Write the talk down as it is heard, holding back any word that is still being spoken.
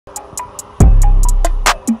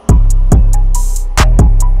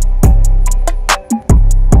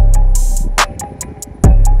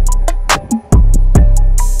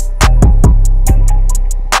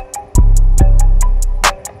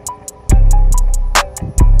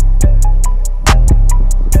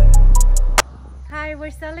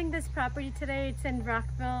selling this property today. It's in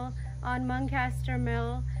Rockville on Muncaster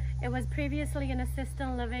Mill. It was previously an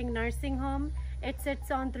assisted living nursing home. It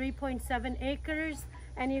sits on 3.7 acres,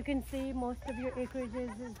 and you can see most of your acreage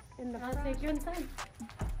is in the front. I'll take you inside.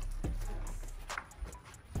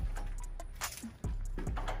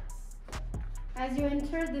 As you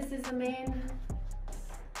enter, this is the main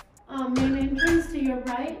entrance. To your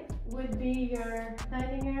right would be your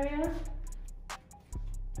dining area.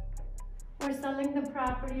 We're selling the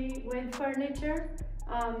property with furniture,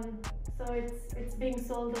 so it's being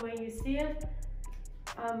sold the way you see it.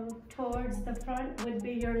 Towards the front would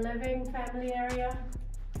be your living family area.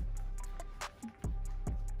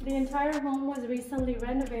 The entire home was recently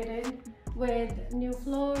renovated with new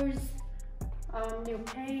floors, new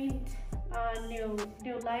paint,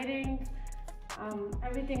 new lighting.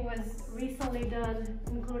 Everything was recently done,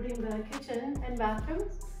 including the kitchen and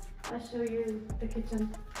bathrooms. I'll show you the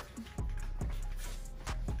kitchen.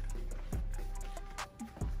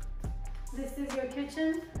 This is your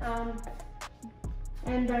kitchen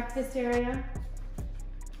and breakfast area.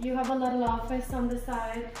 You have a little office on the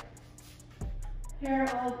side. Here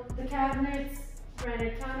are all the cabinets,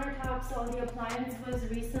 granite countertops, all the appliance was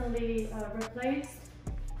recently replaced.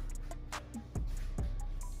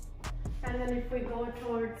 And then if we go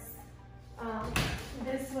towards,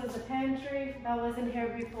 this was a pantry that wasn't here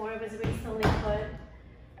before, it was recently put.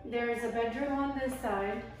 There's a bedroom on this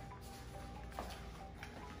side,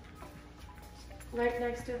 right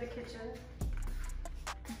next to the kitchen.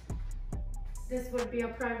 This would be a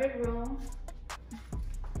private room.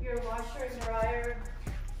 Your washer and dryer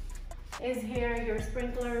is here, your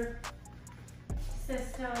sprinkler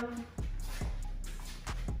system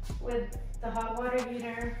with the hot water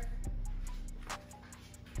heater.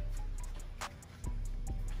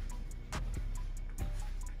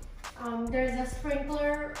 There's a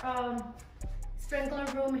sprinkler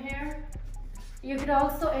room here. You could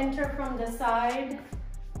also enter from the side.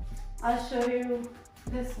 I'll show you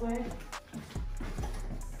this way.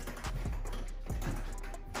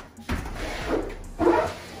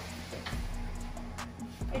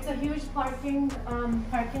 It's a huge parking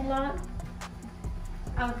lot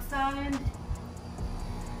outside.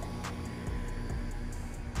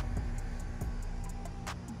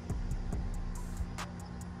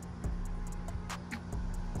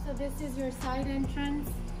 So this is your side entrance.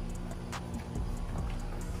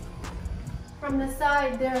 From the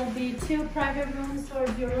side, there will be two private rooms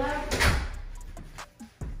towards your left,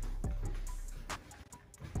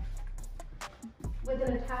 with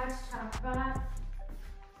an attached half bath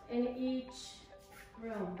in each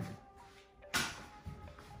room.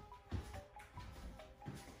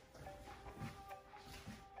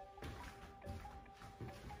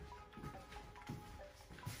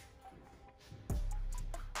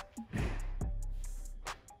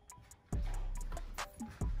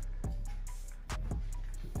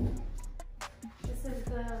 This is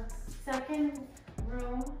the second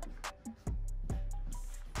room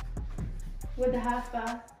with the half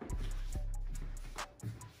bath.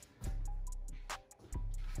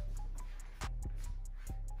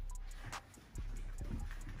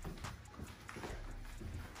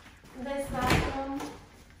 This bathroom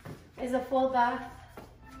is a full bath.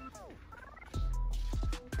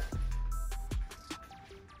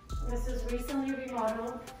 This is recently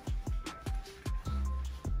remodeled.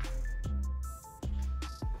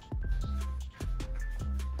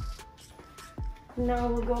 Now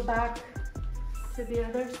we'll go back to the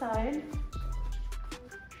other side.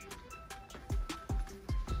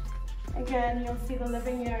 Again, you'll see the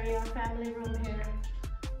living area, family room here.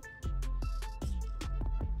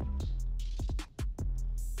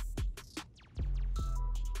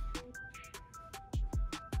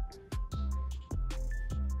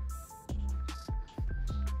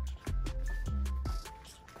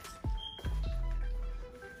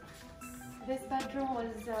 This bedroom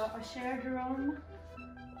was a shared room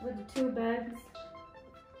with 2 beds.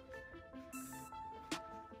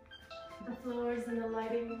 The floors and the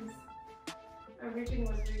lightings, everything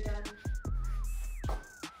was redone.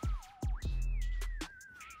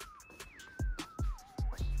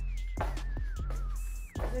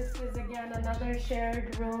 This is again another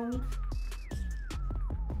shared room.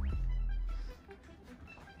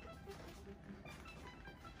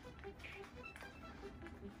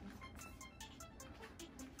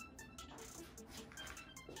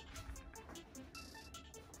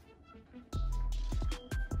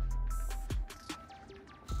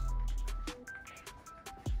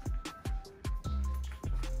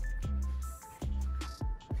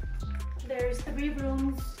 There's 3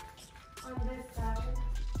 rooms on this side.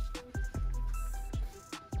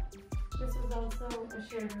 This is also a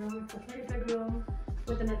shared room. It's a pretty big room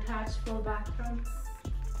with an attached full bathroom.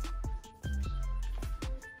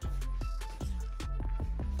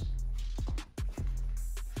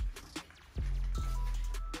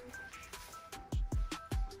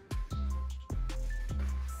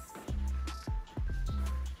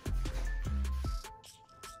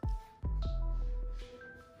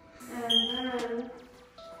 And then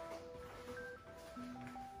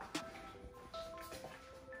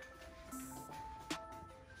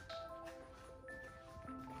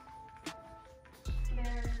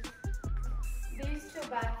there's these two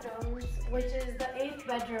bathrooms, which is the 8th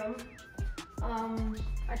bedroom.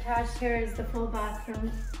 Attached here is the full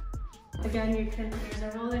bathroom. Again, there's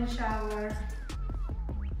a roll-in shower.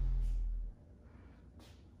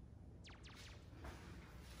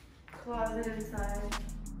 Closet inside.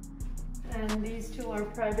 And these two are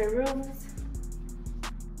private rooms.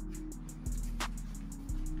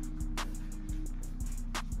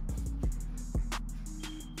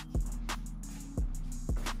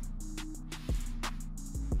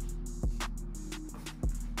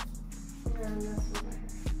 And this one right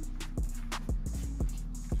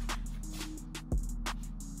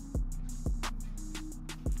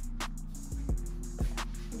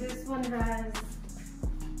here. This one has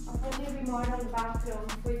a fully remodeled bathroom,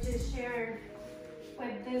 which is shared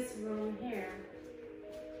with this room here.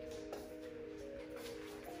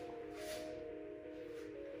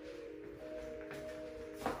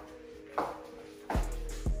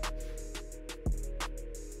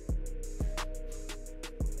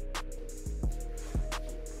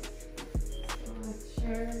 So it's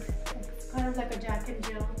shared. It's kind of like a Jack and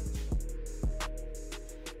Jill.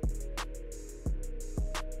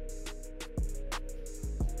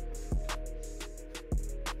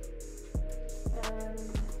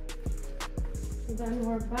 Then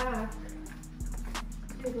we're back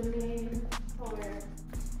to the main floor.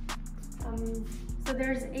 So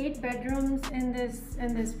there's 8 bedrooms in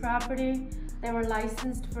this property. They were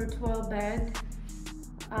licensed for 12 bed.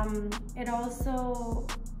 It also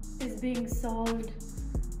is being sold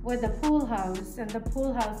with a pool house, and the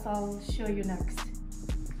pool house I'll show you next.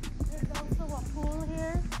 There's also a pool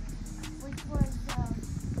here,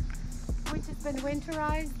 which has been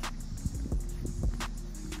winterized.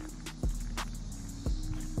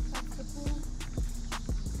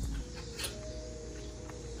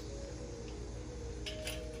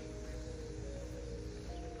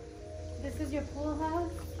 This is your pool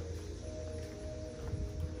house.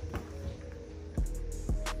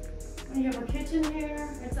 And you have a kitchen here.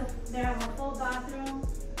 They have a full bathroom,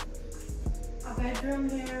 a bedroom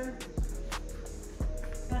here.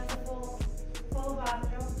 That's a full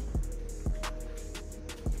bathroom.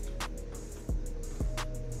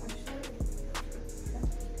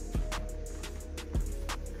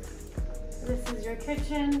 This is your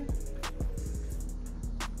kitchen.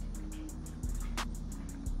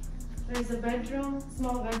 There's a bedroom,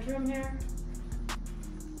 small bedroom here.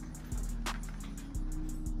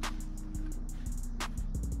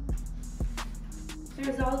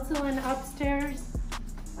 There's also an upstairs.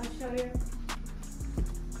 I'll show you.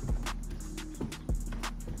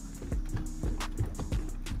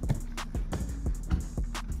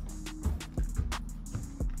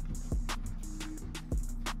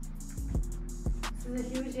 This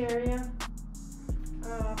is a huge area.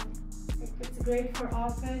 It's great for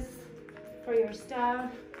office, for your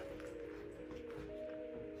staff.